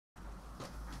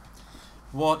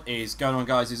What is going on,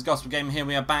 guys? It's Gospel Gamer here.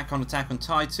 We are back on Attack on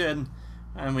Titan,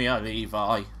 and we are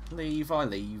Levi.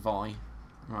 Levi.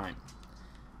 Right.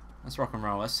 Let's rock and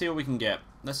roll. Let's see what we can get.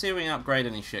 Let's see if we can upgrade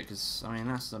any shit, because, I mean,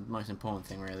 that's the most important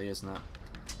thing, really, isn't it?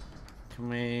 Can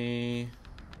we...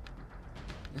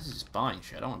 This is just buying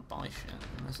shit. I don't want to buy shit,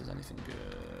 unless there's anything good.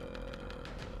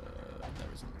 There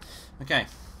isn't. Okay.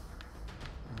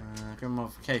 Good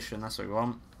modification, that's what we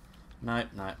want. No.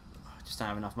 I just don't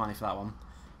have enough money for that one.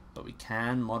 But we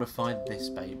can modify this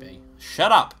baby. Shut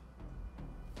up!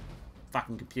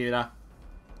 Fucking computer.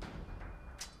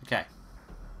 Okay.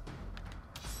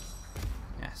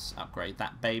 Yes, upgrade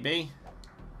that baby.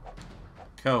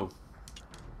 Cool.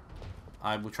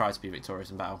 I will try to be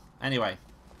victorious in battle. Anyway.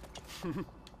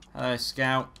 Hello,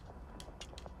 Scout.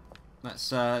 Let's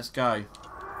go.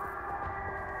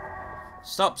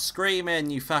 Stop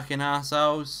screaming, you fucking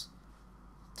assholes.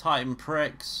 Titan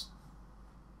pricks.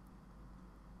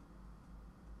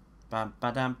 Bam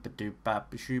ba dam ba doo ba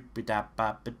ba shoo ba da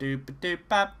ba ba doo ba doo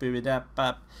ba boo da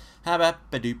ba ha ba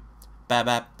ba doo ba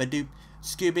ba ba doo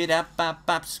scooby da ba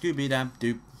ba scooby da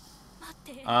doo.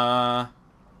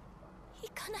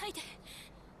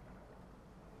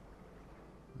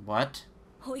 What?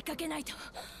 追いかけないと。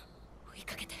追い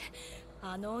かけて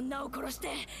あの女を殺して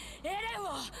エレンを。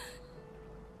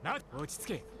な、落ち着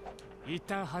け。一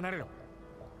旦離れろ。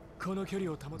この距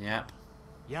離を保って。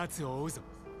奴を追うぞ。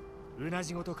うな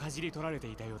じごとかじり取られて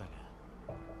いたようだが、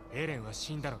エレンは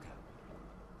死んだのか。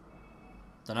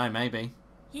Don't know, maybe.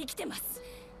 生きてます。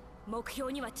目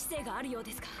標には知性があるよう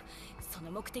ですが、そ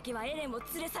の目的はエレンを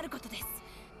連れ去ることです。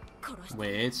殺して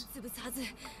潰すはず。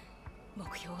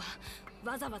目標は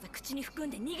わざわざ口に含ん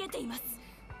で逃げています。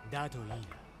だといいな。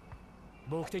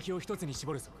目的を一つに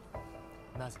絞るぞ。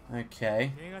まず、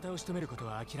Okay. A型を仕留めること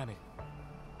は諦める。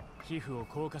皮膚を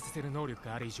硬化させる能力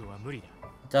がある以上は無理だ。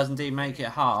Doesn't he make it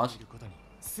hard?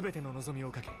 すべての望み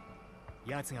をかけ、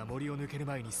奴が森を抜ける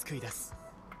前に救い出す。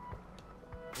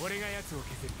俺が奴を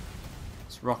削る。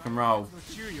Let's rock and roll.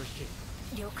 注意を引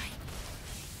け。了解。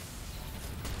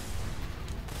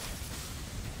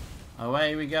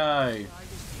Away we go.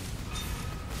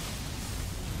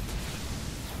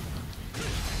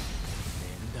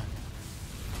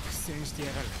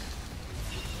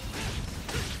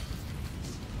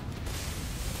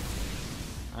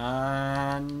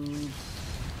 And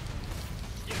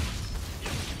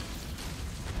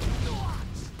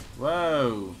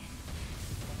whoa.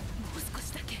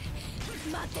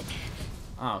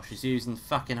 Oh, she's using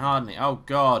fucking hardening. Oh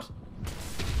god.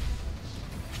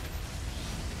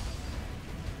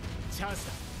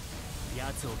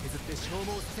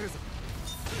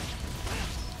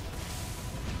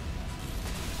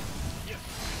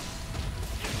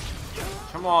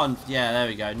 Come on. Yeah, there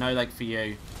we go. No leg for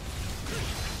you.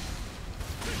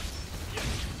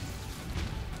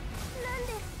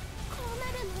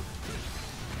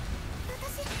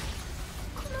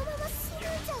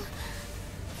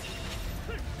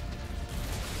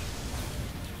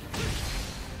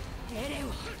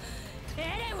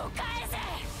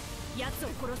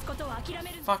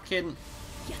 Fucking.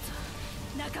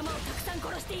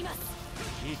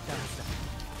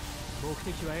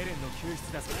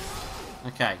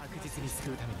 Okay.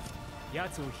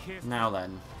 Now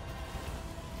then.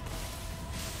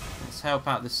 Let's help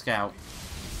out the scout.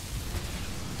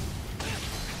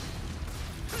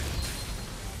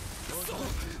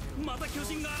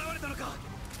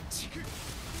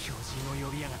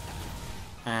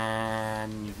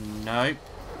 And nope.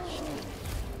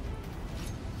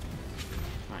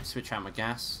 Right, switch out my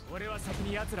gas. I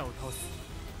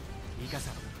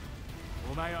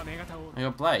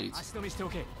got blades.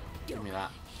 Give me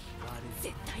that.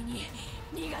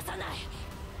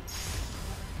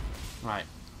 Right.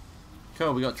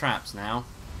 Cool, we got traps now.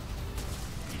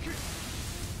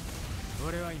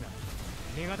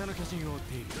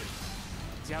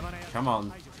 Come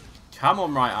on. Come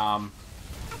on, right arm.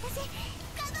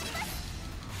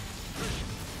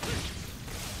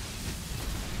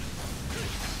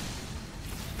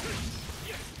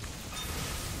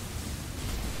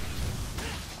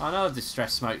 Another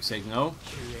distress smoke signal.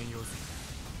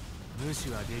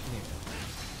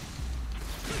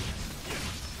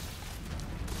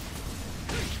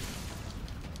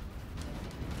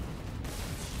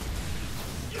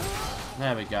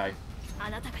 There we go.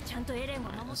 Right,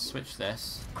 let's switch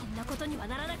this.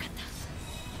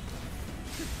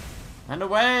 And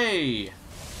away!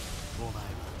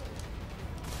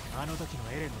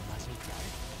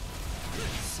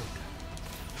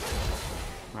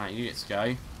 Right, you get to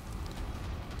go.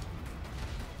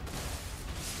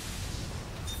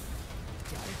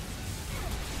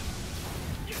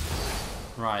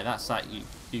 Right, that's that.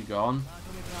 You gone.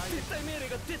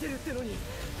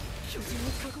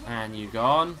 And you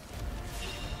gone.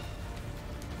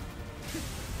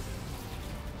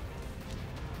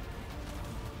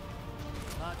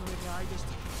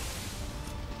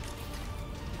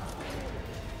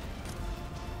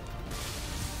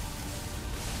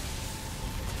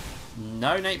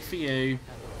 No Nate for you.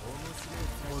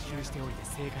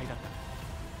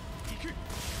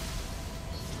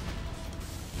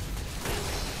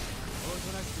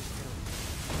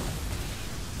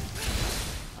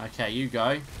 Okay, you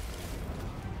go.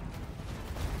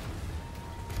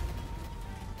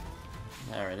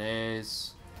 There it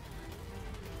is.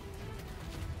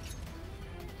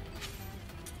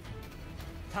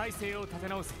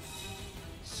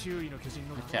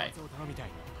 Okay.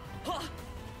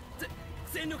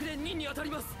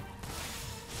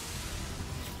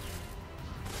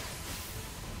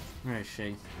 Where is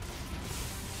she?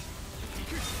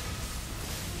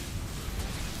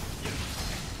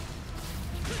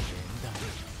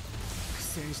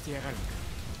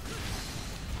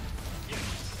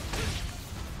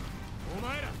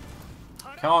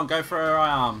 Come on, go for her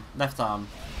arm. Left arm.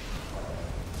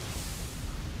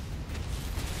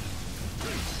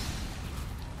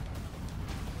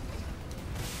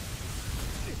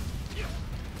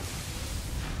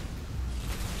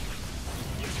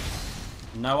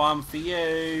 No arm for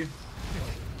you.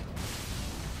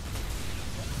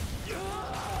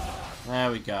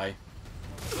 There we go.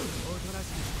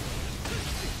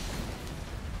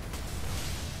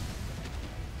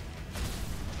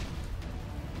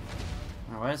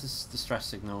 Oh, where's this distress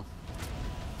signal?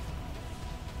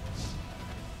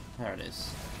 There it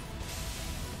is.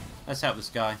 Let's help this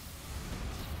guy.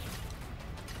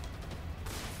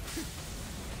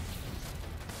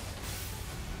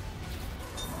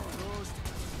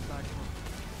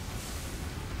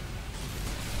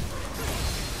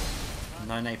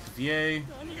 No name for view.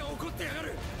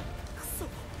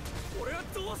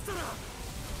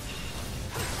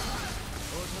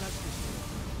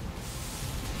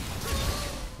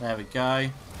 There we go.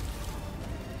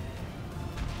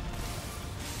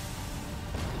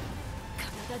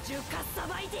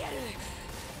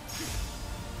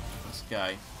 Let's go.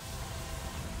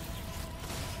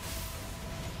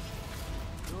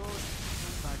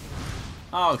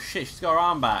 Oh shit, she's got her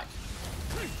arm back.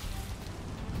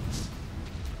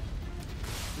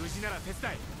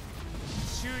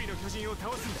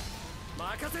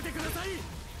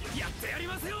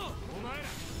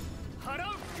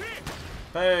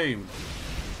 Boom.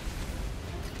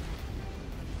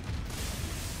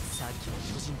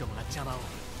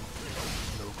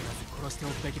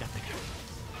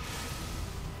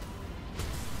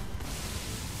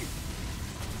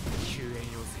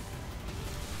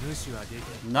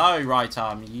 No, right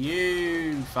arm.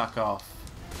 You fuck off.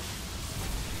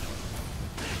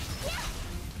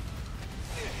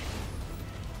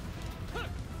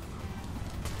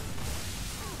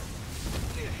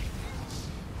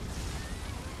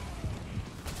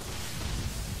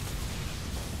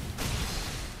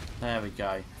 There we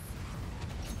go.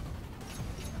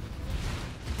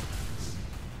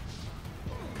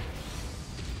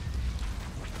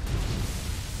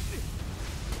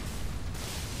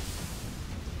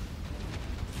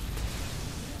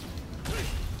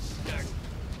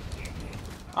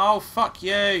 Oh, fuck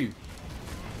you!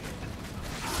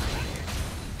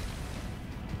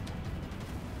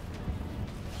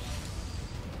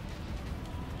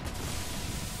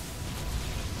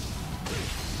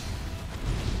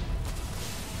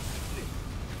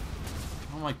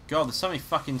 Oh my god, there's so many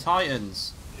fucking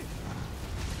titans.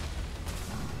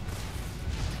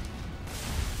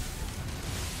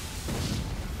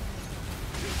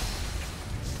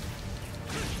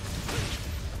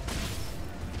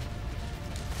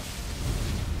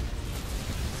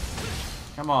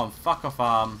 Come on, fuck off,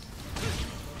 arm.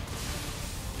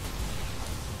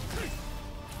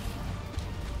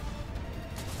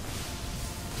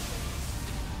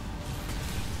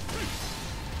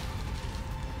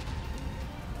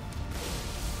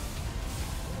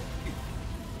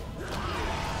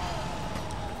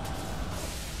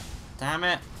 Damn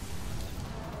it.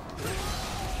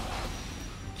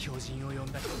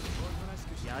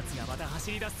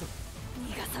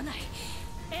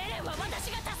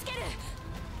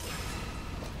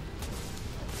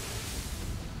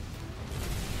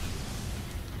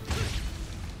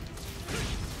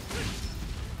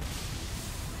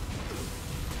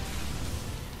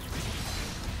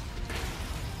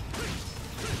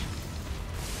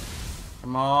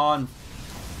 Come on.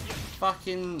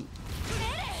 Fucking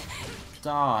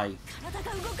die.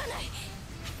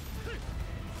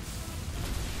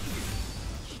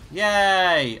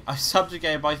 Yay! I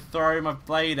subjugated by throwing my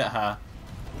blade at her.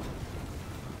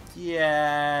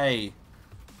 Yay!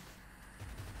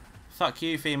 Fuck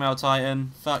you, female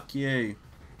titan. Fuck you.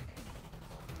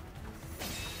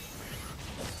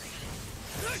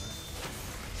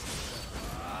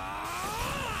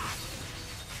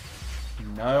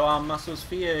 No arm muscles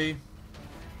for you.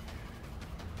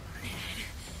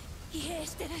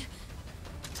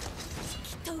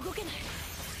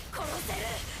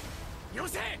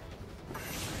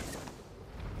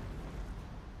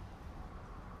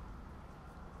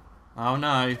 Oh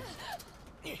no.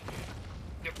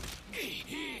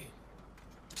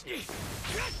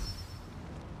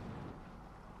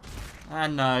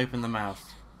 And no, open the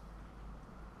mouth.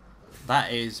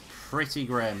 That is pretty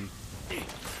grim.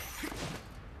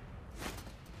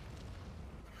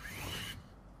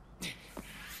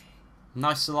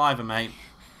 Nice saliva, mate.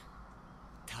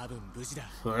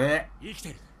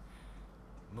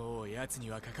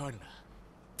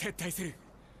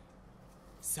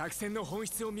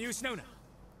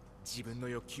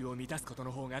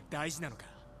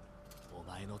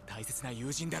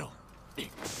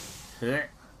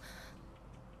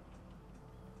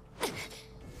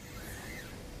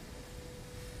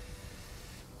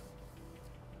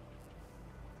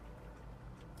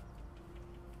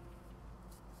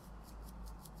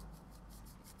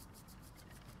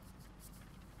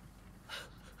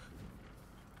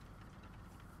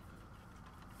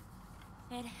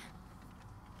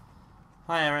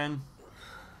 Hi, Eren.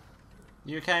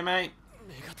 You okay, mate?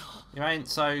 You ain't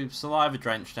so saliva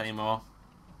drenched anymore.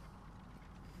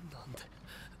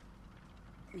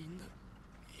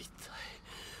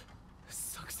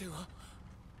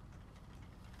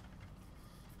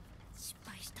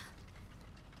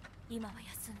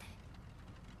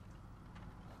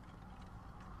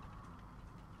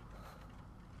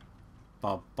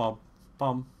 Bob, bob,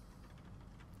 bomb.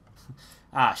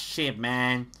 Ah, shit,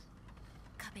 man.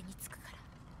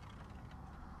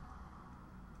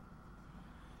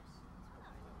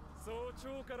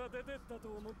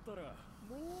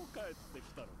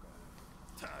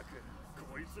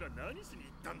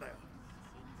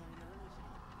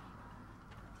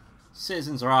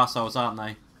 Citizens are assholes, aren't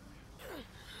they?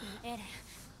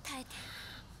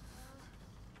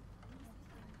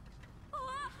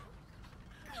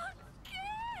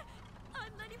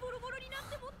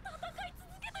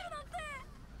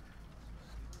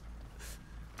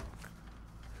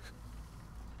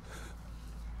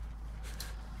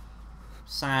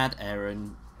 Sad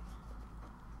Eren.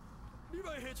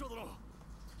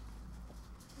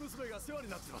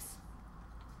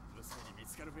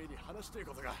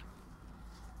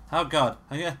 Oh god.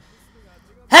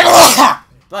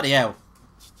 Bloody hell.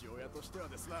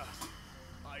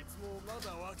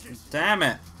 Damn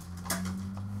it.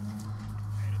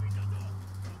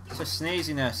 It's a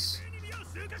sneeziness.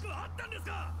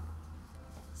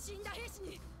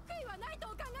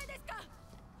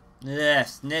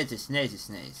 Yes,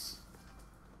 sneeze.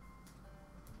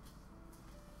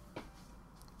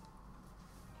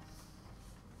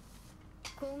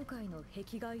 今回の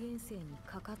壁外遠征に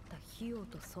かかった費用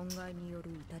と損害による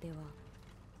痛手は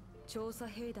調査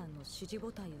兵団の支持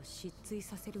母体を失墜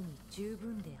させるに十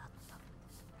分であった。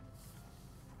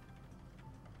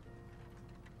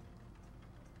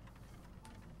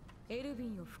エルヴ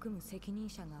ィンを含む責任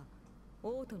者が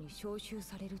オートに招集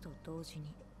されると同時に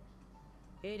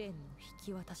エレンの引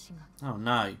き渡しが。 Oh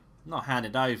no, not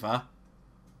handed over.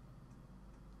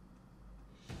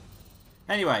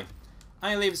 Anyway,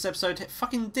 I'm gonna leave this episode here.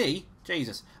 Fucking D?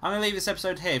 Jesus. I'm gonna leave this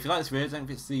episode here. If you like this video, don't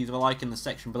forget to leave a like in the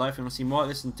section below. If you want to see more of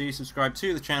this, and do subscribe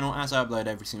to the channel as I upload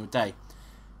every single day.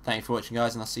 Thank you for watching,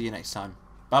 guys, and I'll see you next time.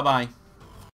 Bye bye.